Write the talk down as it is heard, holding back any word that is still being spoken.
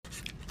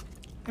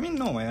I mean,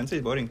 no, my answer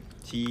is boring.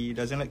 She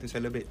doesn't like to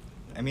celebrate.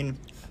 I mean,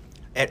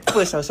 at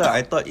first also,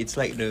 I thought it's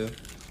like the...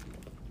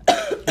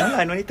 no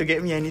lah, no need to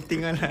get me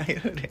anything one lah.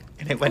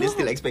 But they're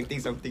still expecting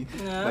something.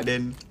 Yeah. But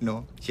then,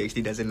 no, she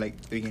actually doesn't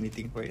like doing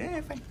anything for it.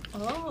 Fine.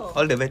 Oh.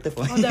 All the better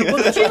for me. That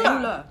works for you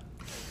lah.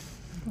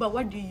 But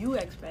what do you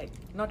expect?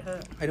 Not her.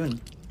 I don't.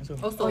 Also,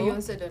 Also, Oh, you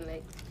also don't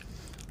like.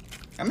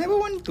 I'm never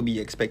one to be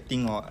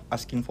expecting or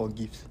asking for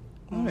gifts.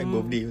 Like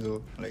birthday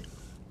also. Like,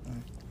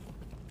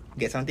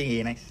 get something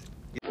nice.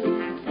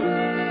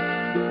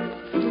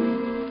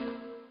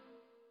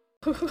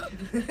 What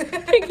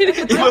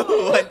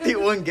they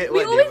won't get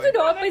what We always do they the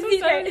want.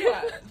 opposite, right?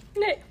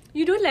 Like,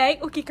 you don't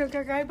like? Okay, come,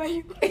 I buy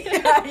you.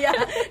 Yeah.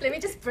 Let me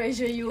just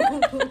pressure you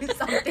with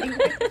something.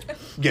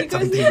 Get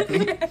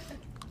something.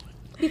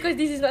 Because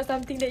this is not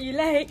something that you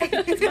like. I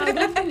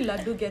don't think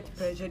Laddu gets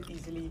pressured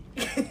easily.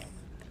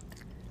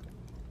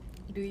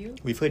 Do you?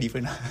 With her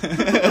different.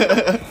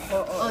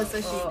 Oh, so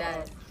she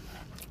does.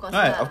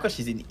 Of course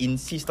she's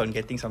insist on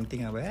getting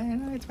something. But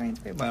no, it's fine.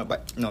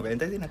 But no,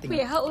 Valentine's Day nothing.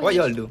 Wait, how old what is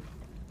y'all she? do?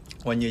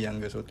 1 year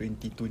younger, so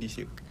 22 this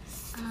year.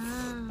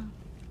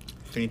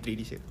 23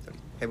 this year. Sorry,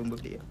 haven't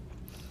birthday yet.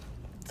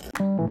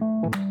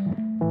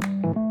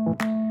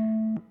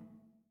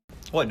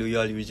 What do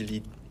y'all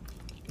usually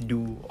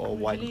do or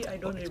want? Really, I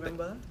don't or expect?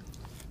 remember.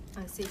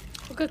 See.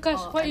 Okay,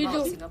 Kash, what you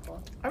do? Singapore.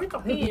 Are we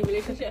talking in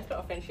relationship aspect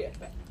or friendship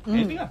aspect?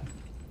 Anything lah.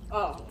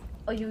 Oh.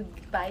 Or you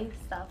buy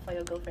stuff for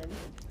your girlfriend?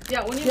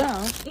 Yeah, only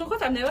Yeah. No,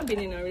 because I've never been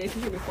in a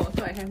relationship before,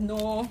 so I have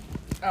no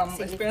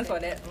experience for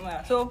that.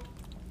 Yeah, so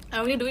I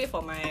only do it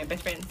for my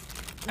best friends.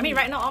 I mean,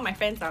 right now all my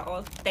friends are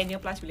all 10-year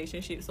plus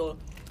relationships, so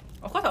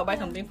of course I'll buy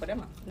something for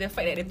them. The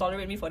fact that they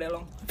tolerate me for that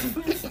long.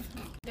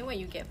 Then what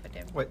you get for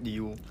them? What do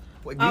you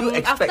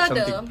expect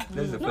after something?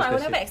 That's the no, first I will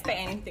question. never expect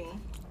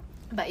anything.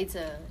 But it's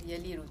a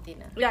yearly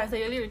routine. Yeah, it's a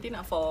yearly routine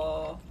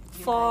for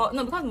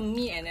because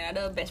me and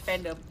another best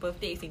friend, the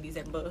birthday is in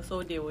December,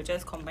 so they will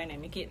just combine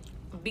and make it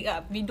big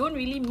up. We don't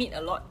really meet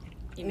a lot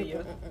in the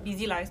year.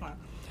 Busy lives lah.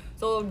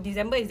 So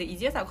December is the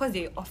easiest because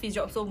they office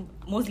job, so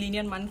most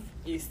lenient month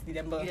is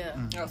December.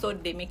 Yeah. So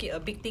they make it a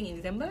big thing in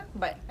December,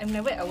 but I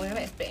will never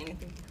expect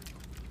anything.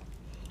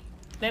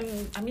 Then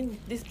I mean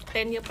this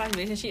 10-year plus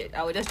relationship,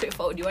 I will just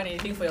straightforward. Do you want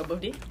anything for your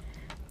birthday?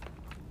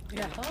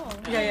 Yeah. Oh.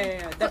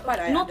 Yeah. That part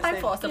I No understand. time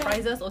for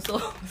surprises also.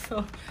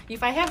 So if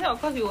I have that, of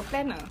course we will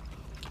plan lah.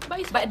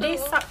 But they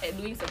suck at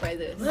doing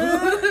surprises.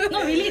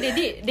 No, really, they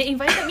did. They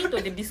invited me to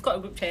the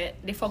Discord group chat.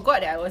 They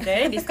forgot that I was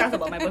there and discussed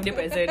about my birthday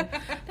present.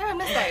 Then I'm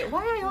just like,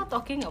 why are you all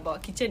talking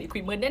about kitchen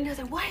equipment? Then they was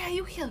like, why are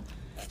you here?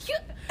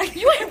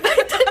 You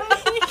invited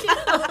me here.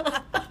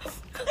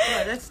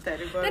 Yeah, that's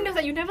terrible. Then they was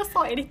like, you never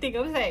saw anything. I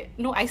was like,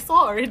 no, I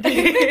saw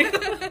already.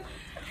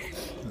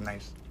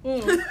 Nice.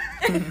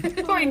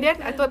 So in the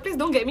end, I thought, please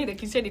don't get me the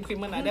kitchen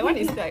equipment. That one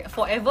is like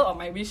forever on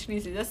my wish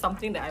list. It's just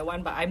something that I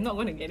want, but I'm not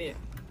going to get it.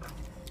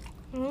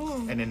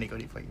 And then they got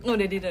it for you. No,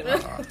 they didn't.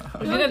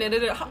 They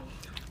didn't.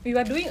 We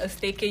were doing a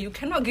staycay. You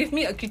cannot give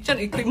me a kitchen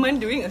equipment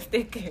during a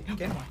staycay.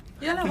 Can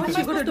Yeah lah, what am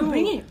I going to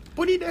bring it?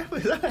 Put it there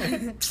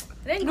first.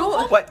 Then go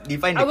home. What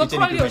define I the will kitchen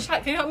call you, equipment?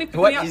 Shad. Can you help me pick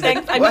What me up? is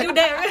Thanks. that? I What? need you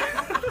there.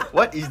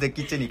 What is the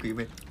kitchen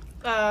equipment?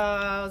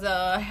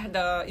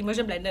 The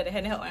immersion blender, the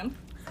handheld one.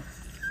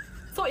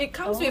 So it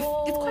comes with,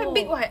 it's quite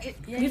big.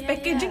 This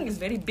packaging is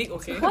very big,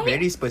 okay?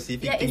 Very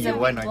specific Yeah, thing it's you a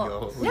want big on box.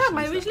 your wish Yeah,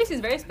 my list. wish list is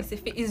very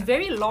specific. It's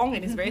very long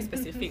and it's very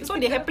specific. So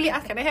they happily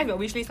ask, can I have your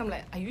wish list? I'm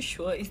like, are you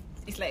sure?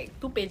 It's like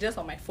 2 pages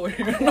on my phone.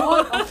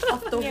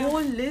 Of the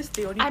whole list,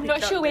 they only I'm not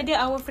picked sure up whether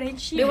our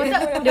friendship, They wanted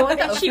a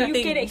friendship, few you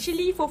can things.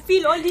 actually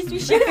fulfill all these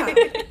wishes.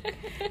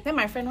 Then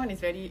my friend one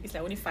is it's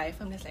like only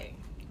 5. I'm just like,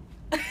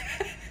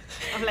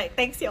 I'm like,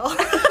 thanks y'all.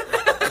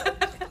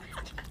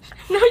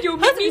 Now you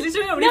make me, It's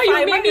literally only now you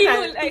 5. make me Mine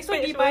is look like so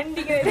page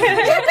demanding. And then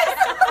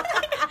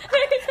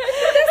they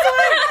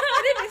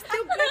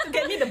still plan to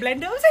get me the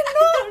blender. I was like,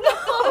 no.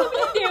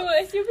 They were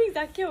assuming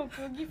Zakia will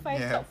give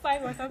Yeah. top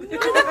 5 or something.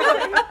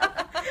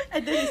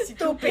 and then it's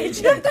 2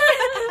 pages. I'm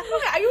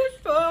like, are you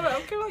sure? I'm like,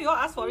 okay, well, you all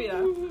ask for it.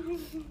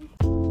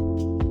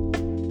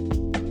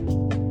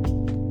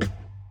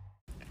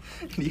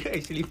 Do you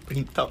actually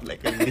print out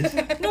like a list?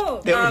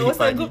 No, That would it be was a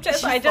funny. group chat,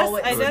 so I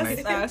Forward. just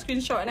Oh,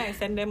 screenshot and then I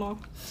send them all.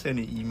 Send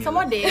an email.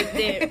 Someone they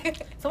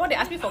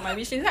asked me for my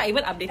wish list. I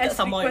even updated As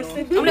some more. You know.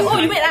 requested. I'm like, oh,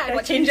 you wait, I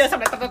got changes. I'm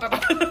like,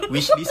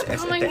 Wish list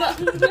as Oh my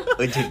attached. god.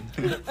 Urgent.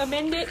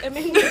 Amended.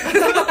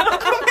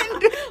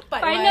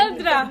 Part Final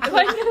one. draft.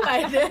 Final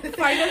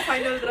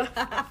draft.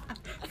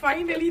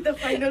 Finally, the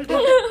final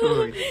draft.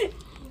 Oh,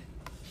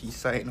 he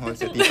signed all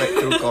certified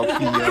through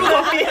copy.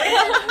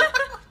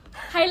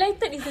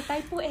 Highlighted is a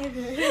typo error.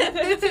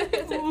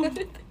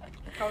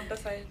 Counter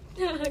sign.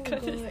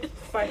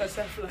 By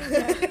herself lah.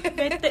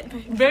 Vetted.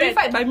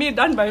 verified by me,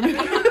 done by me.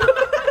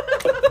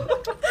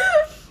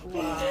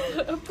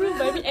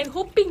 Approved by me and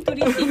hoping to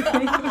receive.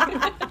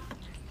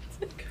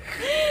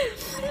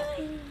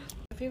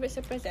 My favourite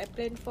surprise that I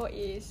planned for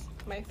is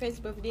my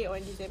friend's birthday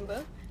on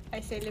December.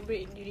 I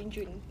celebrate during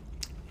June.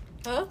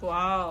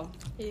 Wow.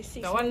 Okay,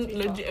 6 That one months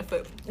before. legit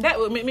effort. That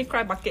would make me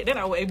cry bucket. Then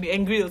I would be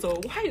angry also.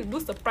 Why you do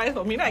surprise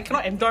for me? Now I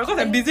cannot enjoy because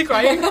I'm busy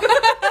crying.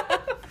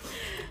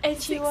 And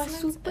she was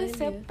super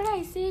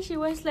surprised. She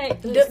was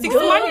like, 6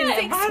 months in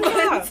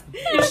advance.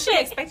 If she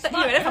expected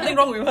me, there's something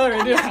wrong with her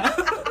already.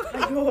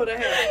 What the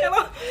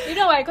hell? you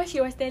know why? Because she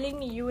was telling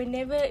me you will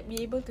never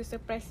be able to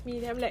surprise me.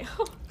 Then I'm like,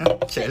 oh.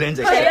 Challenge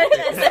accepted.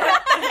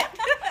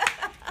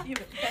 You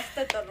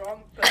tested the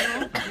wrong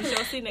person. We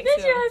shall see next Then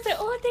she year. was like,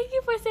 oh, thank you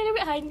for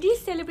celebrating. And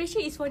this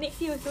celebration is for next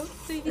year also.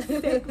 So this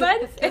is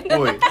advance.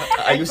 Oi,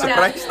 are you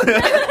surprised?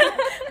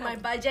 My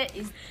budget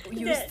is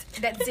used.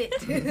 That's it.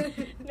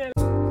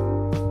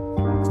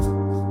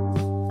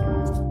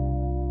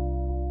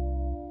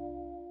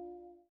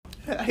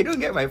 I don't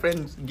get my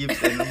friends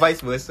gifts and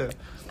vice versa.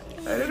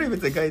 I don't know if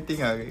it's a guy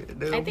thing. I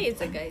think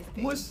it's a guy's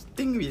thing. Most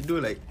thing we do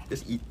like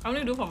just eat. I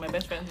only do for my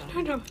best friends.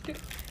 No.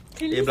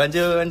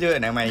 Belanja,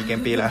 never mind, you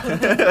can pay lah.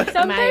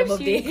 Sometimes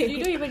birthday.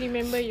 you don't even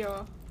remember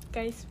your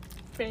guys'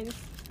 friend's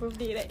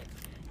birthday. Like,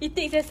 it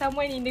takes just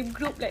someone in the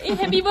group like, hey,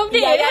 happy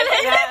birthday.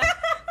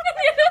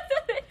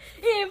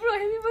 Hey bro,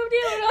 happy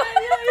birthday bro.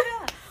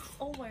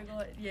 Oh my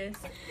god, yes.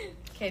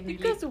 Can relate.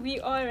 Because we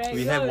all right.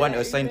 We all, have one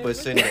like, assigned remember.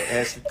 person that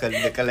has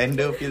the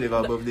calendar filled with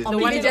our birthdays. Or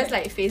maybe just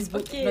like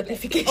Facebook Okay,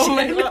 notification. Oh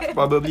my god.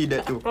 Probably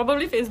that too.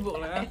 Probably Facebook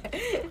lah.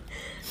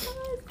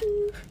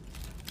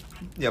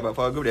 Yeah, but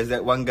for our group, there's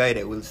that one guy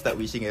that will start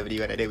wishing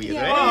everyone, and then we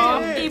Yeah.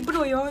 right? Hey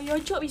bro, your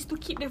job is to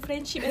keep the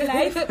friendship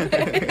alive.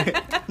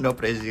 No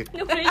pressure.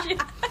 No pressure.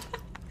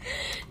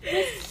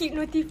 Just keep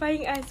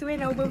notifying us when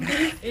our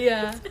birthday.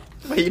 Yeah.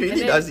 But he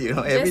really does, you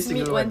know, every Just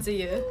meet single one. once a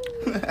year.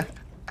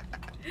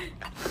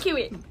 Okay,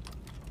 wait.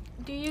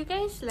 Do you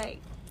guys like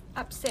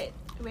upset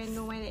when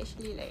no one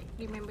actually like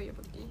remember your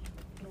birthday?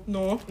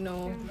 No.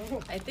 No.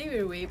 I think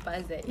we're way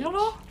past that age. No,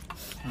 no.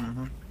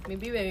 Mhm.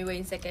 Maybe when we were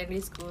in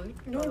secondary school.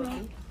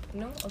 Probably.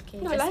 No? Okay.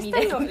 No, just last me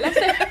time then.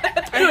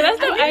 no. Last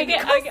time I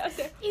get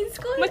upset. In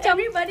school, Macam-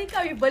 everybody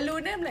come with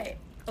balloon. I'm like,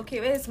 okay,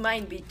 where's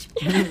mine, bitch?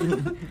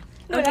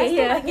 No, Okay, last time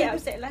yeah. I get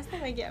upset. Last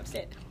time I get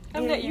upset.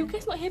 I'm Yeah, like, yeah. you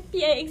guys not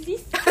happy I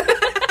exist?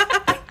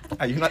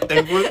 Are you not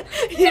thankful?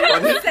 You're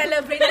not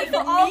celebrating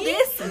for all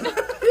this?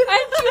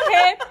 Aren't you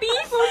happy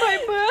for my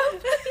birth?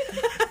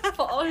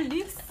 For all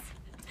this?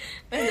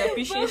 Where's the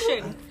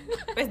appreciation?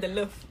 Where's the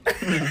love?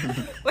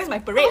 Where's my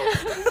parade?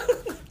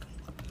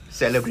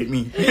 Celebrate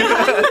me.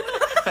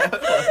 I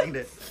was saying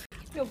that.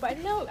 No, but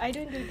now I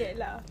don't do that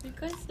lah.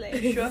 Because like,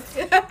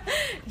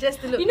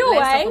 Just to look You know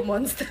less why? of a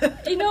monster.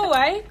 you know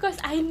why? Because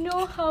I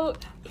know how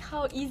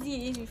easy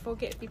it is we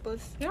forget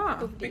people's Yeah,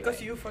 birthday.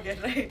 because you forget,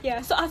 right?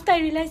 Yeah, so after I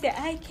realised that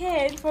I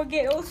can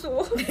forget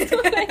also. So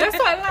like, That's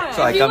why lah.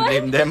 So I can't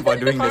blame them for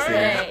doing the same.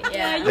 Correct,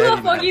 yeah. you are Very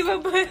nice.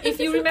 forgivable. If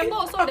you remember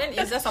also, then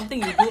it's just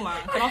something you do, ma.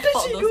 Cannot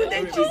fault She those do that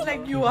then don't she's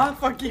remember. like, you are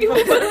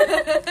forgivable.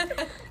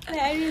 Like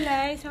I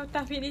realised how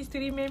tough it is to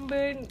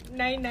remember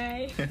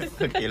 99.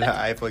 Okay lah,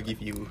 I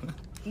forgive you.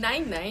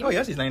 9-9? Oh,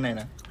 yours is 99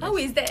 lah. How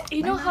is that?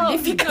 You know how no,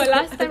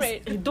 last time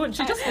right? You don't.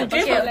 She just I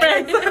forgave okay, her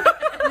like- friends.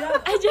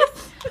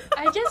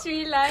 I just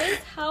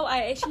realised how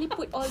I actually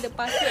put all the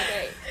password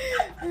right.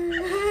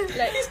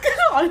 Like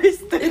Always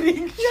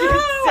stirring shit.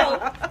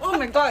 Oh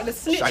my god, the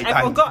snitch. I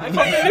Syaitan. forgot. I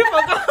completely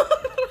forgot.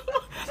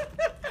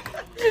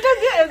 She just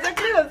did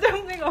exactly the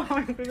same thing. Oh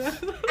my goodness.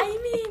 I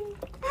mean,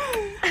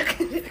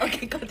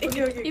 Okay,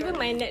 continue. Okay, even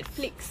my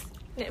Netflix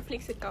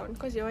account,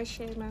 because you all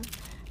share mah.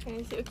 And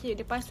I said, okay,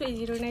 the password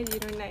is 0909.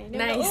 Then I'm like,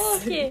 Nice. oh,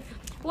 okay.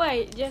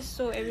 Why? Just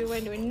so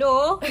everyone will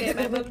know that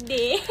my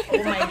birthday.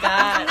 Oh my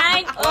god.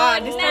 909. Wow,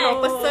 this kind of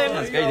person.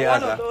 Sekali dia You're one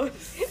ask of lah. those.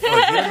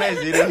 Oh,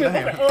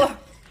 0909. Oh,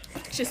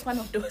 she's one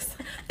of those.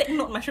 Take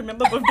note, must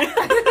remember birthday.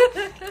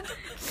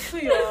 So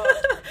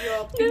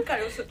your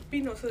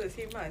pin also the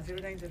same lah,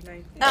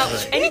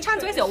 0909. Any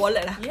chance, where's your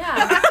wallet lah? Yeah.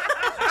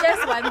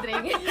 Just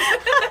wondering.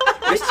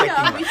 Just checking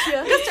lah. Which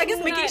year? Just check,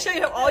 just making sure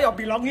you have all your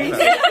belongings.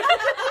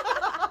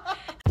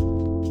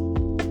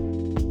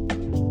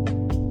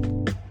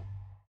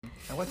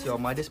 And what's your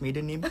mother's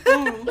maiden name?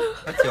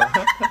 What's your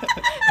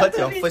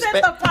first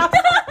pet?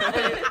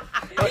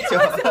 What's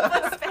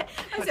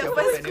your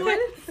first pet name?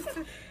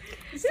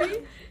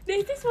 See,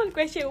 there's this one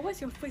question. What's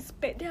your first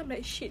pet? Then I'm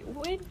like, shit.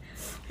 When?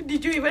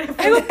 Did you even have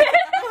I have a pet.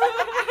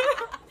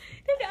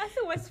 Then the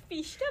answer was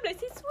fish. Then I'm like,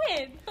 since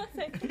when? I was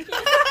like, okay.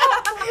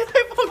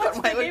 I forgot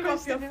my the name own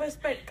of your question.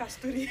 first pet?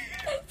 Kasturi.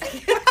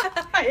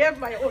 I have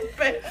my own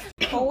pet.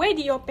 Or where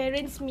did your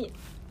parents meet?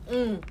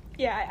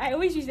 Yeah, I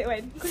always use that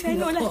one because I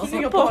know lah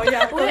Singapore,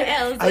 yeah. Where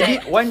else? I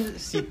did one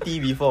city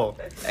before.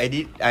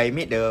 I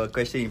made the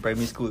question in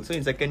primary school. So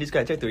in secondary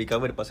school, I tried to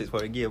recover the passwords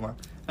for a game.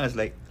 I was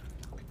like,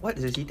 what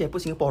is the city? I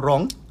put Singapore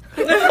wrong.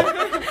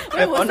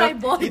 Where was I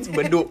born? It's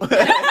Bedok.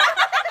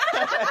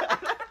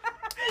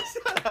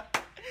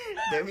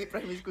 Damn it,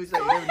 primary school is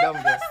like damn dumb.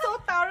 Guys. So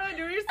thorough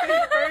during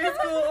primary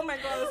school. Oh my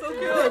god, so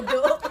cute.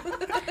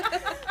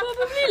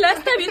 Probably last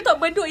time you thought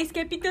Bedok is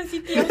capital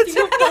city of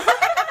Singapore.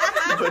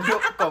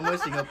 Bedok, comma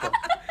Singapore.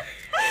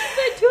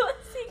 Bedok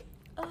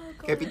Oh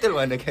god. Capital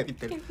mana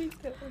capital?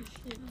 Capital. Oh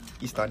shit.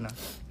 Istana.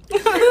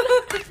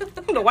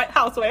 The White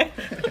House where?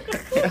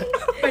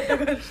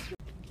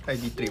 I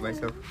betrayed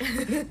myself.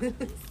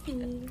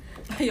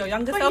 Your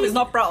younger self is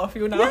not proud of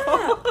you now.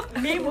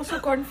 Name also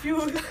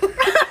confused.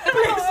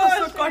 Place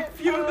also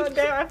confused.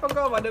 Damn, I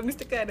forgot about the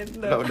mystical A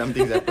lot of dumb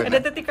things happen.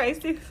 identity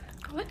crisis.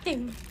 What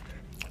thing?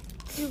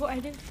 You got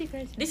identity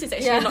crisis. This is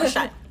actually not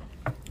Shad.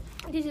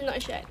 This is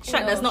not Shad.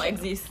 Shad does not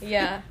exist.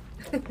 Yeah.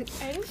 I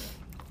don't.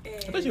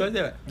 I thought she was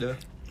there.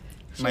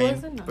 She My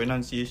wasn't, ah.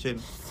 pronunciation.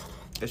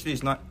 Actually,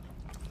 it's not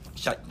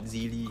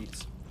Shadzili.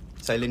 It's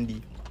silent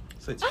D.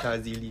 So it's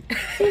Shazili.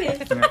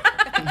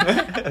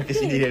 Okay,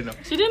 she didn't know.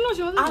 She didn't know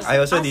she wasn't. I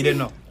also didn't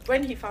know.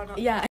 When he found out.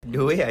 Yeah.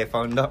 The way I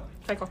found out,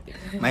 Psychotic.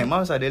 my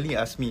mom suddenly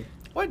asked me,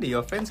 "What do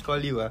your friends call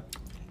you?"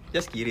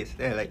 Just curious.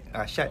 Then I like,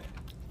 Shad.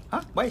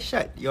 Huh? Why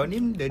Shad? Your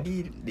name, the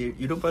D,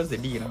 you don't pronounce the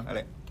D, you know?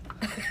 I like,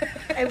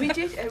 At which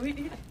age? At which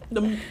age?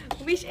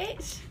 Which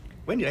age?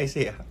 when did I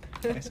say?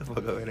 I also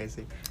forgot when I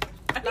say.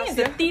 I think it's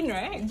a teen,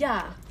 right?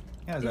 Yeah.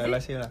 Yeah, it was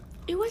last year lah.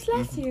 It was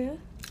last year.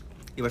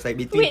 It was like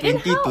between Wait, then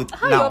 20 to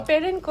how now. your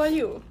parent call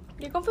you?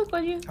 They confirm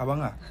call you. Abang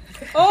lah.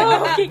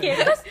 Oh, okay.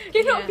 Because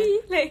cannot Yeah. be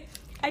like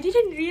I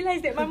didn't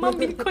realize that my mom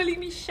been calling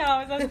me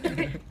Shah or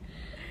something.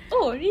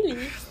 Oh, really?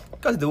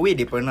 Because the way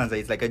they pronounce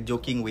it's like a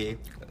joking way.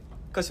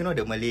 Because you know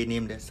the Malay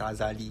name, the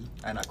Sazali.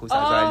 Anakku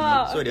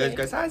Sazali. Oh, So they always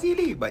okay. go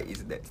Sazili. But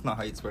that's not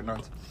how it's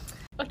pronounced.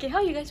 Okay, how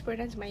you guys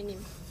pronounce my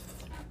name?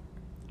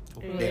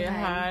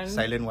 Rehan.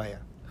 Silent Y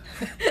ah.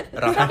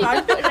 Some Rahan.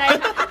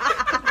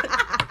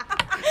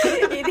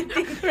 people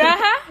put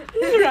Raha.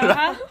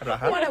 Raha.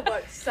 Rahan. What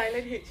about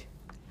silent H?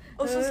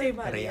 Also same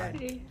ah. Rayan.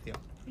 Rayyan. Yeah.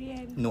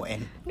 Rian. No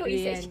N. No,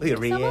 it's Rian. actually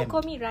Wait, someone Rian.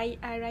 call me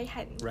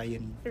Raihan.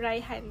 Ryan.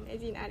 Raihan,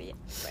 as in Arya.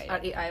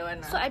 R-A-I-1.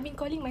 So I've been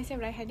calling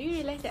myself Raihan. Do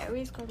you realise that I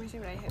always call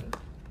myself Raihan?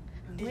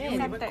 Did When? you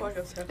even Sometimes. call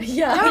yourself?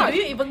 Yeah.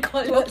 You even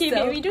call Okay,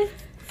 yourself. babe, we don't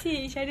see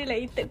each other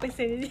like in third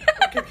person.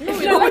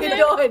 No, we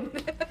don't.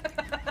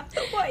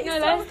 No,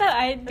 last time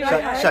I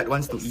don't. Shad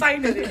wants to eat.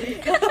 Sign already.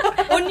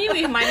 Only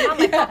with my mom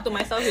I talk to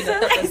myself in the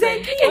third person.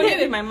 Only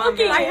with my mom.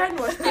 Yeah. Rayhan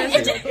was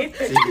present.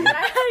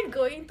 Rayhan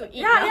going to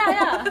eat.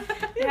 Yeah.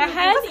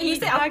 Raihan You is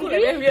say aku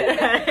like hungry. very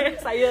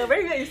weird. Saya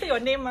very weird. You say your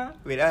name ah.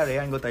 Wait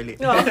Rayan go toilet.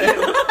 No.